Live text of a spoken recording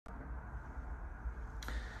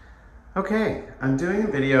Okay, I'm doing a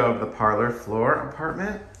video of the Parlor floor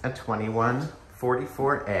apartment at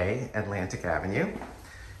 2144A Atlantic Avenue.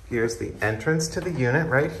 Here's the entrance to the unit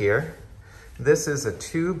right here. This is a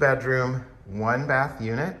 2-bedroom, 1-bath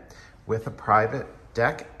unit with a private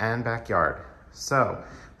deck and backyard. So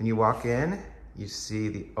when you walk in, you see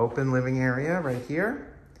the open living area right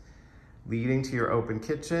here, leading to your open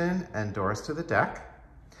kitchen and doors to the deck.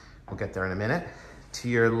 We'll get there in a minute. To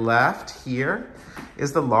your left here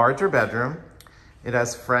is the larger bedroom. It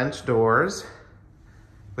has French doors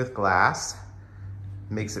with glass,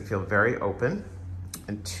 makes it feel very open,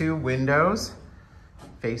 and 2 windows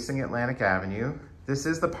facing Atlantic Avenue. This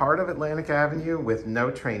is the part of Atlantic Avenue with no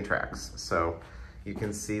train tracks. So you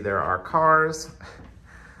can see there are cars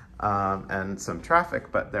and some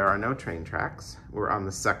traffic, but there are no train tracks. We're on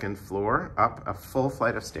the 2nd floor, up a full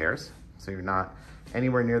flight of stairs, so you're not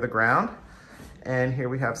anywhere near the ground. And here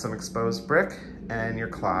we have some exposed brick and your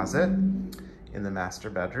closet in the master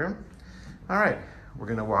bedroom. All right, we're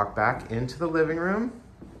gonna walk back into the living room,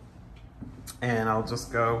 and I'll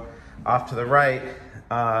just go off to the right.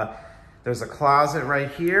 There's a closet right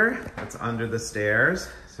here that's under the stairs,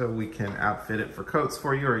 so we can outfit it for coats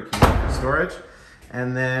for you, or you can use it for storage.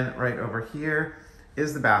 And then right over here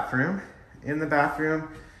is the bathroom. In the bathroom,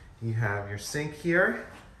 you have your sink here,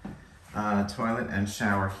 toilet and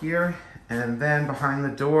shower here. And then behind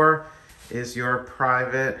the door is your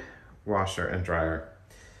private washer and dryer.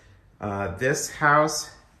 This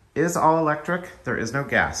house is all electric. There is no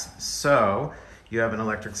gas. So you have an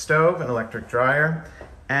electric stove, an electric dryer,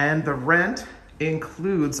 and the rent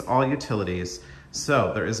includes all utilities.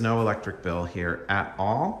 So there is no electric bill here at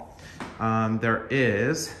all. There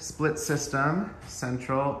is split system,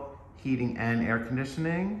 central heating and air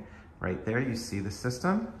conditioning. Right there, you see the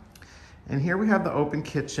system. And here we have the open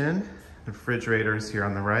kitchen. The refrigerator is here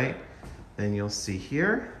on the right. Then you'll see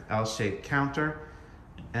here, L-shaped counter.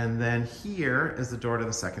 And then here is the door to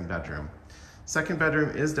the 2nd bedroom. 2nd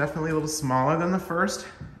bedroom is definitely a little smaller than the 1st.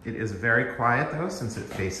 It is very quiet though, since it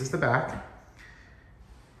faces the back.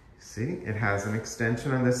 See, it has an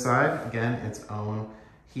extension on this side. Again, its own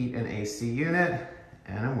heat and AC unit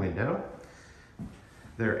and a window.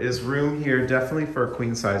 There is room here definitely for a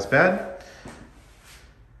queen size bed.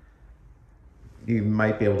 You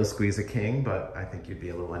might be able to squeeze a king, but I think you'd be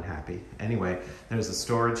a little unhappy. Anyway, there's a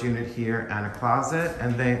storage unit here and a closet,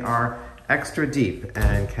 and they are extra deep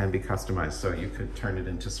and can be customized. So you could turn it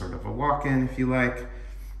into sort of a walk-in if you like,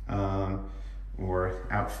 or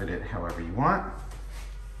outfit it however you want.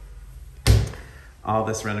 All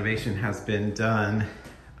this renovation has been done,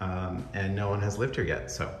 and no one has lived here yet,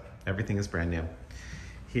 so everything is brand new.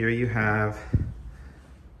 Here you have,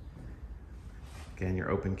 again, your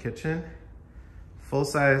open kitchen.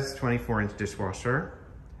 Full-size 24-inch dishwasher,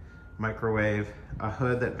 microwave, a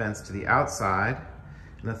hood that vents to the outside,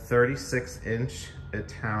 and a 36-inch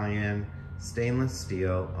Italian stainless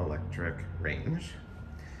steel electric range.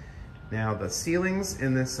 Now the ceilings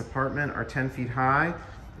in this apartment are 10 feet high,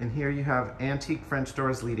 and here you have antique French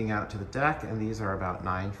doors leading out to the deck, and these are about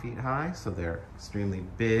 9 feet high, so they're extremely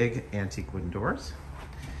big antique wooden doors.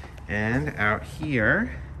 And out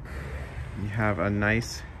here, you have a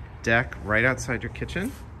nice deck right outside your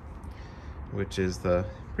kitchen, which is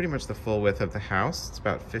pretty much the full width of the house. It's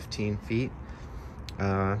about 15 feet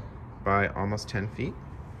by almost 10 feet.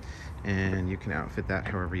 And you can outfit that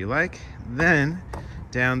however you like. Then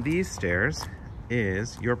down these stairs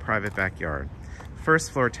is your private backyard.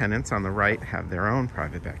 First floor tenants on the right have their own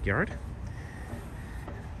private backyard,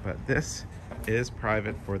 but this is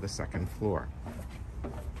private for the 2nd floor.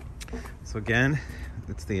 So again,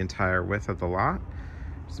 it's the entire width of the lot.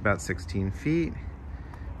 It's about 16 feet,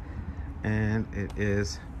 and it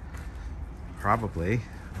is probably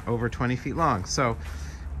over 20 feet long. So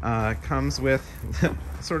it comes with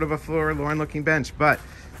sort of a forlorn looking bench, but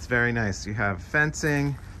it's very nice. You have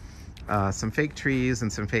fencing, some fake trees and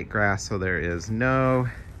some fake grass, so there is no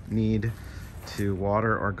need to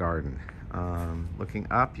water or garden. Looking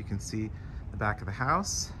up, you can see the back of the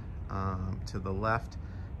house. To the left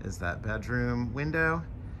is that bedroom window,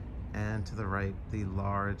 and to the right, the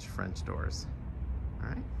large French doors. All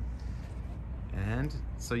right. And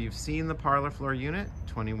so you've seen the Parlor floor unit,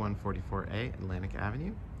 2144A Atlantic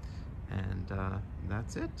Avenue, and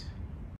that's it.